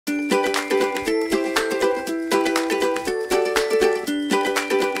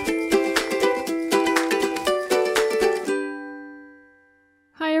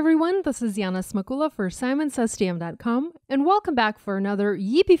this is Yana Smakula for SimonsSaysStamp.com, and welcome back for another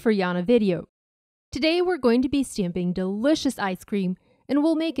Yippee For Yana video. Today we're going to be stamping delicious ice cream, and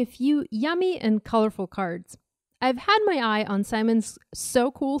we'll make a few yummy and colorful cards. I've had my eye on Simon's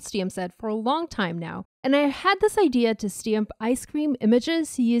So Cool stamp set for a long time now, and I had this idea to stamp ice cream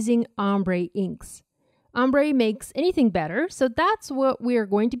images using ombre inks. Ombre makes anything better, so that's what we are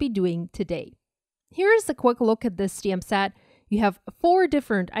going to be doing today. Here's a quick look at this stamp set. You have 4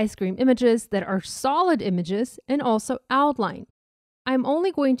 different ice cream images that are solid images and also outline. I'm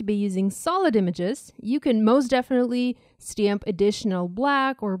only going to be using solid images. You can most definitely stamp additional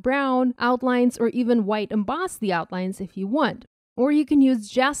black or brown outlines or even white emboss the outlines if you want. Or you can use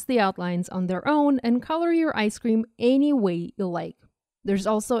just the outlines on their own and color your ice cream any way you like. There's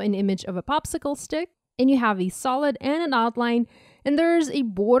also an image of a popsicle stick, and you have a solid and an outline, and there's a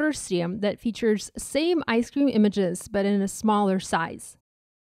border stamp that features same ice cream images but in a smaller size.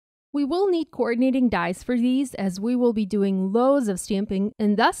 We will need coordinating dies for these as we will be doing loads of stamping,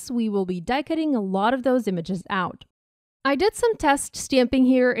 and thus we will be die cutting a lot of those images out. I did some test stamping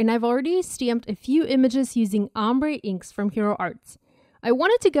here, and I've already stamped a few images using ombre inks from Hero Arts. I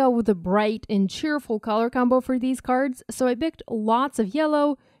wanted to go with a bright and cheerful color combo for these cards, so I picked lots of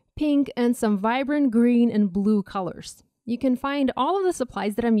yellow, pink, and some vibrant green and blue colors. You can find all of the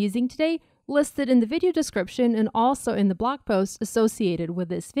supplies that I'm using today listed in the video description and also in the blog post associated with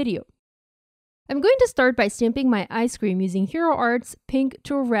this video. I'm going to start by stamping my ice cream using Hero Arts Pink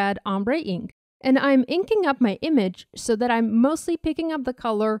to Red Ombre ink, and I'm inking up my image so that I'm mostly picking up the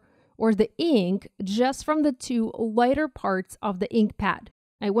color or the ink just from the 2 lighter parts of the ink pad.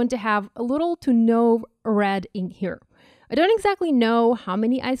 I want to have a little to no red ink here. I don't exactly know how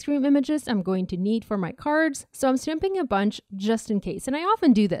many ice cream images I'm going to need for my cards, so I'm stamping a bunch just in case. And I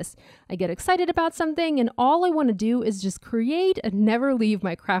often do this. I get excited about something and all I want to do is just create and never leave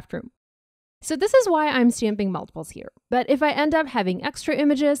my craft room. So this is why I'm stamping multiples here. But if I end up having extra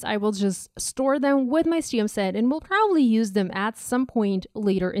images, I will just store them with my stamp set and will probably use them at some point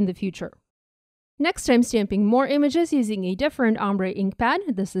later in the future. Next, I'm stamping more images using a different ombre ink pad.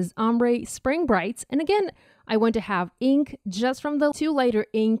 This is Ombre Spring Brights, and again, I want to have ink just from the 2 lighter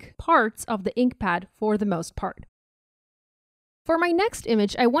ink parts of the ink pad for the most part. For my next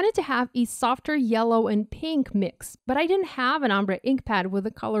image, I wanted to have a softer yellow and pink mix, but I didn't have an ombre ink pad with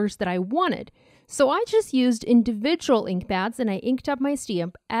the colors that I wanted, so I just used individual ink pads and I inked up my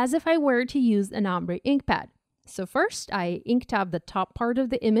stamp as if I were to use an ombre ink pad. So first, I inked up the top part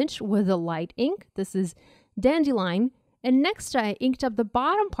of the image with a light ink. This is Dandelion. And next, I inked up the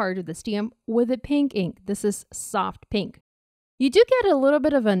bottom part of the stamp with a pink ink. This is Soft Pink. You do get a little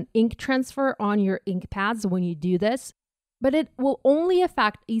bit of an ink transfer on your ink pads when you do this, but it will only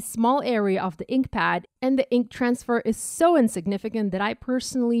affect a small area of the ink pad, and the ink transfer is so insignificant that I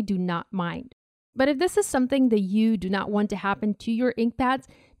personally do not mind. But if this is something that you do not want to happen to your ink pads,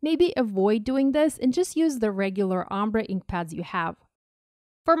 maybe avoid doing this and just use the regular ombre ink pads you have.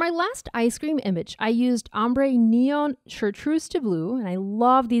 For my last ice cream image, I used Ombre Neon Chartreuse to Blue, and I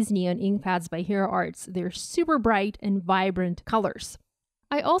love these neon ink pads by Hero Arts. They're super bright and vibrant colors.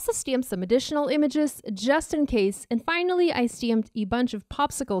 I also stamped some additional images just in case, and finally I stamped a bunch of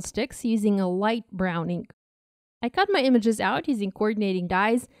popsicle sticks using a light brown ink. I cut my images out using coordinating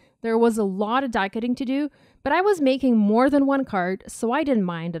dies. There was a lot of die cutting to do, but I was making more than one card, so I didn't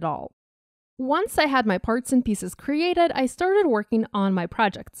mind at all. Once I had my parts and pieces created, I started working on my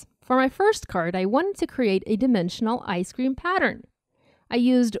projects. For my first card, I wanted to create a dimensional ice cream pattern. I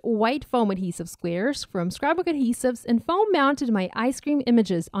used white foam adhesive squares from Scrapbook Adhesives and foam mounted my ice cream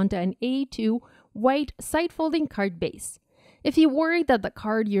images onto an A2 white side-folding card base. If you worry that the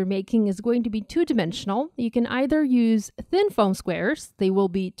card you're making is going to be 2-dimensional, you can either use thin foam squares, they will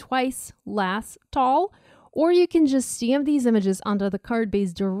be twice less tall, or you can just stamp these images onto the card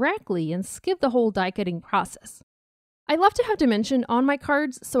base directly and skip the whole die cutting process. I love to have dimension on my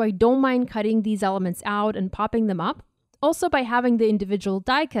cards, so I don't mind cutting these elements out and popping them up. Also, by having the individual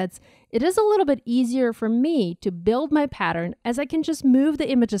die cuts, it is a little bit easier for me to build my pattern as I can just move the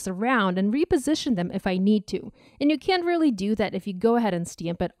images around and reposition them if I need to. And you can't really do that if you go ahead and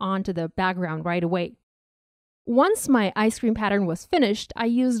stamp it onto the background right away. Once my ice cream pattern was finished, I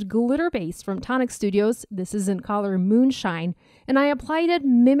used glitter base from Tonic Studios. This is in color Moonshine, and I applied it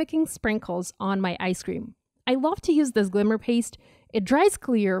mimicking sprinkles on my ice cream. I love to use this glimmer paste. It dries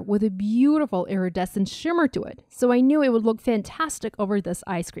clear with a beautiful iridescent shimmer to it, so I knew it would look fantastic over this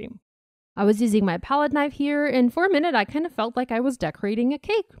ice cream. I was using my palette knife here, and for a minute I kind of felt like I was decorating a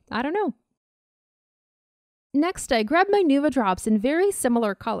cake. I don't know. Next, I grabbed my Nuva drops in very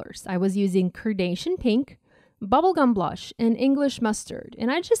similar colors. I was using Carnation Pink, bubblegum blush, and English mustard,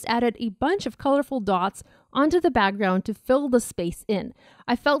 and I just added a bunch of colorful dots onto the background to fill the space in.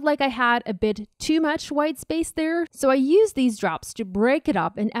 I felt like I had a bit too much white space there, so I used these drops to break it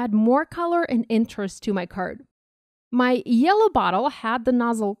up and add more color and interest to my card. My yellow bottle had the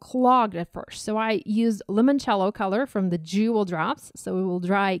nozzle clogged at first, so I used limoncello color from the Jewel drops, so it will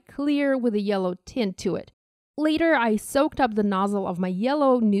dry clear with a yellow tint to it. Later, I soaked up the nozzle of my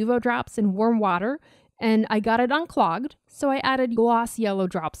yellow Nuvo drops in warm water, and I got it unclogged, so I added gloss yellow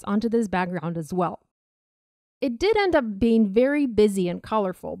drops onto this background as well. It did end up being very busy and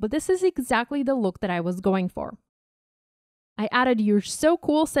colorful, but this is exactly the look that I was going for. I added You're So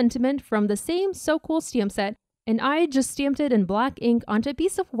Cool sentiment from the same So Cool stamp set, and I just stamped it in black ink onto a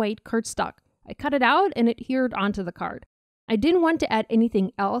piece of white cardstock. I cut it out and it adhered onto the card. I didn't want to add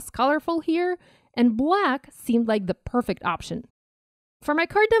anything else colorful here, and black seemed like the perfect option. For my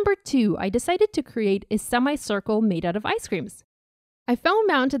card number 2, I decided to create a semicircle made out of ice creams. I found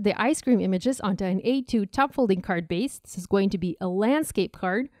mounted the ice cream images onto an A2 top folding card base. This is going to be a landscape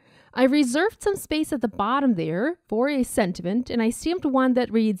card. I reserved some space at the bottom there for a sentiment, and I stamped one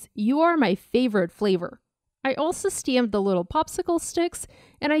that reads, "You are my favorite flavor." I also stamped the little popsicle sticks,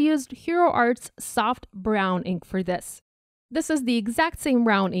 and I used Hero Arts soft brown ink for this. This is the exact same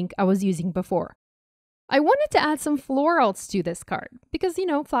brown ink I was using before. I wanted to add some florals to this card because,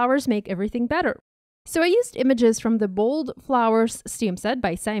 flowers make everything better. So I used images from the Bold Flowers stamp set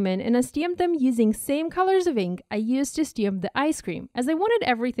by Simon, and I stamped them using same colors of ink I used to stamp the ice cream, as I wanted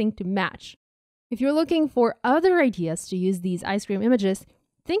everything to match. If you're looking for other ideas to use these ice cream images,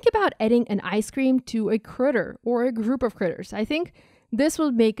 think about adding an ice cream to a critter or a group of critters. I think this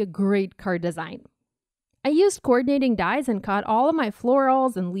would make a great card design. I used coordinating dies and cut all of my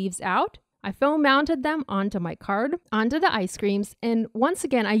florals and leaves out. I foam mounted them onto my card, onto the ice creams, and once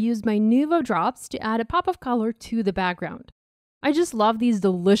again I used my Nuvo drops to add a pop of color to the background. I just love these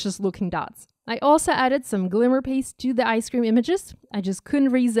delicious looking dots. I also added some glimmer paste to the ice cream images. I just couldn't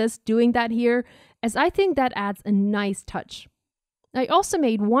resist doing that here, as I think that adds a nice touch. I also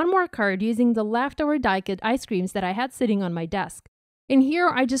made one more card using the leftover die-cut ice creams that I had sitting on my desk. And here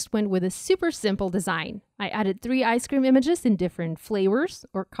I just went with a super simple design. I added 3 ice cream images in different flavors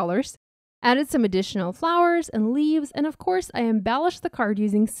or colors, added some additional flowers and leaves, and of course I embellished the card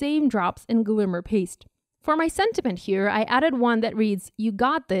using same drops and glimmer paste. For my sentiment here, I added one that reads, "You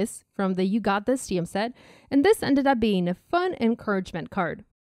got this," from the You Got This stamp set, and this ended up being a fun encouragement card.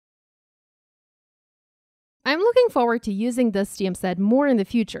 I'm looking forward to using this stamp set more in the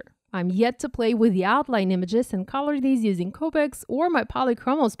future. I'm yet to play with the outline images and color these using Copics or my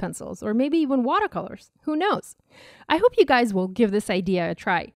Polychromos pencils, or maybe even watercolors. Who knows? I hope you guys will give this idea a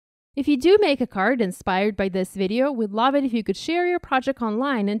try. If you do make a card inspired by this video, we'd love it if you could share your project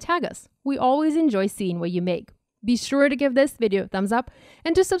online and tag us. We always enjoy seeing what you make. Be sure to give this video a thumbs up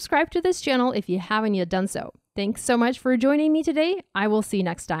and to subscribe to this channel if you haven't yet done so. Thanks so much for joining me today. I will see you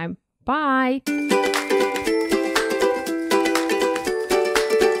next time. Bye!